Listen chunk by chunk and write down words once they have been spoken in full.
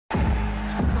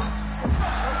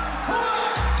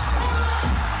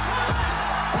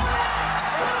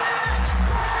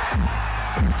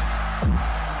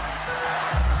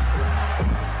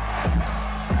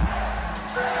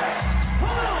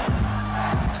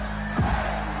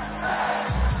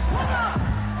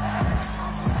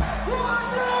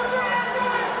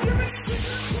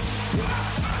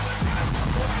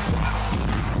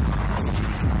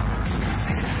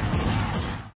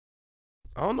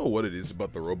don't know what it is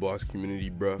about the Roblox community,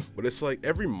 bro, but it's like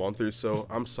every month or so,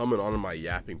 I'm summoned onto my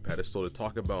yapping pedestal to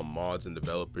talk about mods and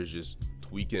developers just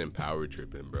tweaking and power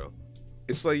tripping, bro.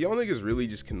 It's like y'all niggas really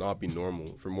just cannot be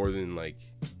normal for more than like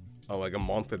a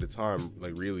month at a time,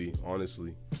 like really,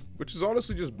 honestly. Which is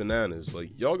honestly just bananas.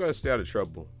 Like, y'all gotta stay out of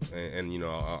trouble, and you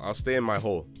know, I'll stay in my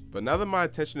hole. But now that my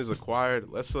attention is acquired,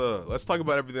 let's talk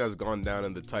about everything that's gone down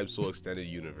in the Type Soul extended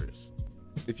universe.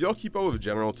 If y'all keep up with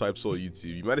general Type Soul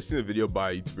YouTube, you might have seen a video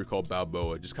by a YouTuber called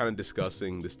Balboa just kind of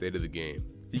discussing the state of the game.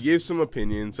 He gave some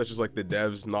opinions, such as like the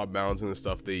devs not balancing the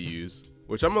stuff they use,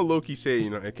 which I'm gonna low-key say,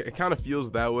 you know, it kind of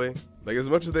feels that way. Like, as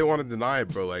much as they want to deny it,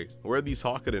 bro, like, where are these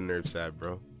Hakata nerfs at,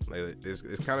 bro? Like, there's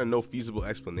kind of no feasible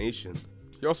explanation.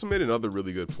 He also made another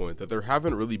really good point, that there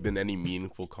haven't really been any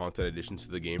meaningful content additions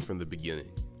to the game from the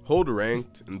beginning. Hold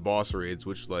ranked and boss raids,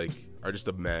 which like are just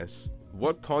a mess.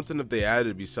 What content have they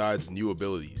added besides new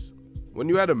abilities? When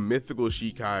you add a mythical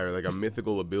Shikai or like a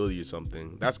mythical ability or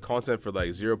something, that's content for like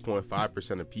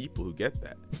 0.5% of people who get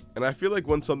that. And I feel like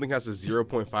when something has a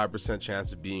 0.5%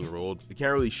 chance of being rolled, it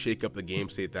can't really shake up the game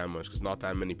state that much because not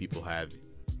that many people have it.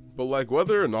 But like,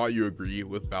 whether or not you agree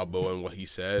with Balboa and what he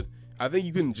said, I think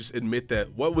you can just admit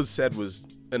that what was said was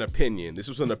an opinion. This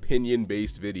was an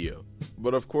opinion-based video.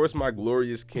 But of course, my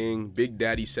glorious king, Big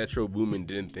Daddy Cetro Boomin,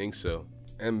 didn't think so.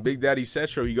 And Big Daddy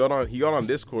Cetro, he got on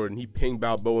Discord and he pinged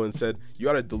Balboa and said, "You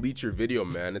gotta delete your video,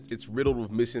 man. It's riddled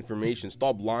with misinformation.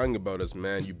 Stop lying about us,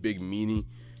 man. You big meanie.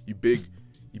 You big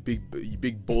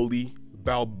bully.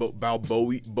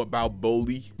 Balboli."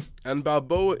 And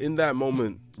Balboa in that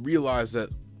moment realized that,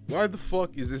 why the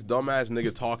fuck is this dumbass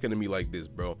nigga talking to me like this,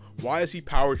 bro? Why is he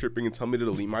power tripping and telling me to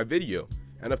delete my video?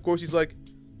 And of course he's like,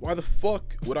 why the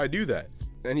fuck would I do that?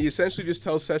 And he essentially just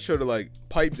tells Cetro to like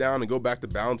pipe down and go back to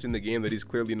balancing the game that he's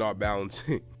clearly not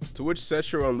balancing. To which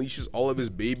Cetro unleashes all of his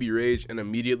baby rage and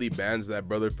immediately bans that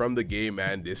brother from the game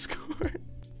and Discord.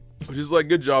 Which is like,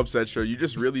 good job, Cetro. You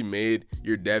just really made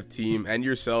your dev team and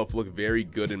yourself look very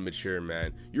good and mature,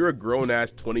 man. You're a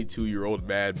grown-ass 22-year-old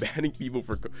man banning people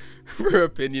for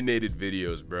opinionated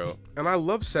videos, bro. And I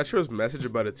love Cetro's message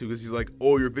about it too, because he's like,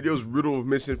 oh, your video's riddled with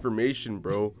misinformation,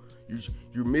 bro.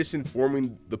 You're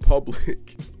misinforming the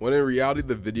public. When in reality,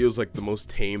 the video's like the most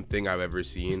tame thing I've ever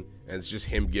seen. And it's just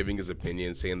him giving his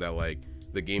opinion, saying that like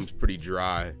the game's pretty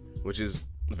dry, which is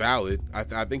valid.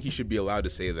 I think he should be allowed to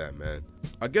say that, man.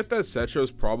 I get that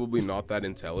Cetro's probably not that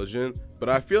intelligent, but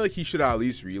I feel like he should at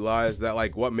least realize that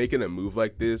like what making a move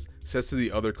like this says to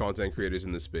the other content creators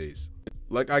in the space.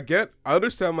 Like, I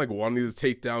understand like wanting to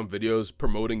take down videos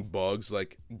promoting bugs,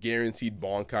 like guaranteed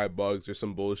Bonkai bugs or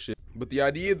some bullshit. But the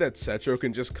idea that Cetro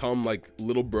can just come like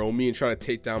little bro me and try to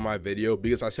take down my video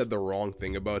because I said the wrong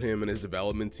thing about him and his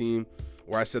development team,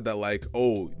 where I said that like,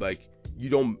 oh, like you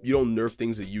don't nerf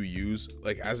things that you use,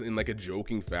 like as in like a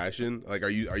joking fashion. Like, are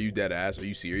you dead ass? Are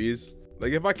you serious?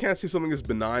 Like, if I can't say something as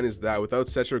benign as that without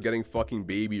Cetro getting fucking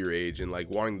baby rage and like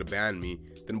wanting to ban me,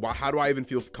 then how do I even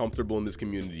feel comfortable in this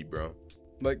community, bro?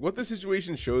 Like, what the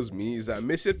situation shows me is that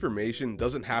misinformation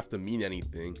doesn't have to mean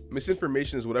anything.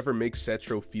 Misinformation is whatever makes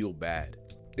Cetro feel bad.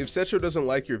 If Cetro doesn't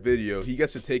like your video, he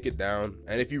gets to take it down,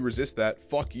 and if you resist that,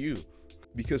 fuck you.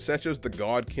 Because Cetro's the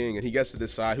God King and he gets to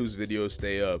decide whose videos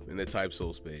stay up in the Type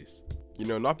Soul space. You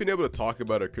know, not being able to talk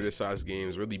about or criticize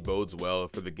games really bodes well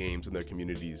for the games and their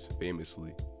communities,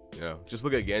 famously. You know, just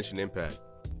look at Genshin Impact.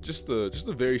 Just a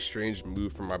very strange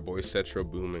move from my boy Cetro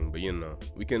Booming, but you know,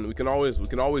 we can always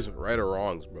right our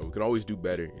wrongs, bro. We can always do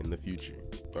better in the future.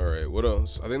 All right, what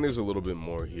else? I think there's a little bit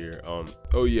more here.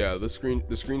 Oh yeah, the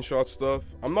screenshot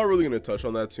stuff. I'm not really gonna touch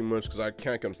on that too much because I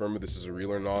can't confirm if this is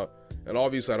real or not. And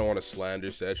obviously I don't want to slander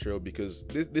Cetro because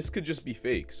this could just be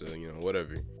fake, so you know,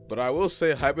 whatever. But I will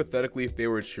say, hypothetically, if they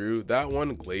were true, that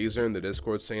one Glazer in the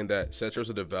Discord saying that Cetro's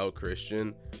a devout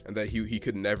Christian and that he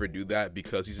could never do that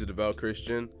because he's a devout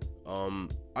Christian,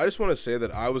 I just want to say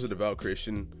that I was a devout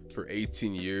Christian for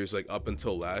 18 years, like up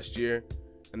until last year,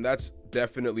 and that's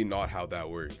definitely not how that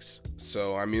works.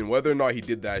 So I mean, whether or not he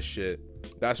did that shit,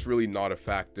 that's really not a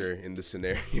factor in the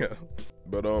scenario.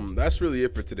 But that's really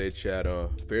it for today, chat.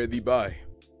 Fare thee bye.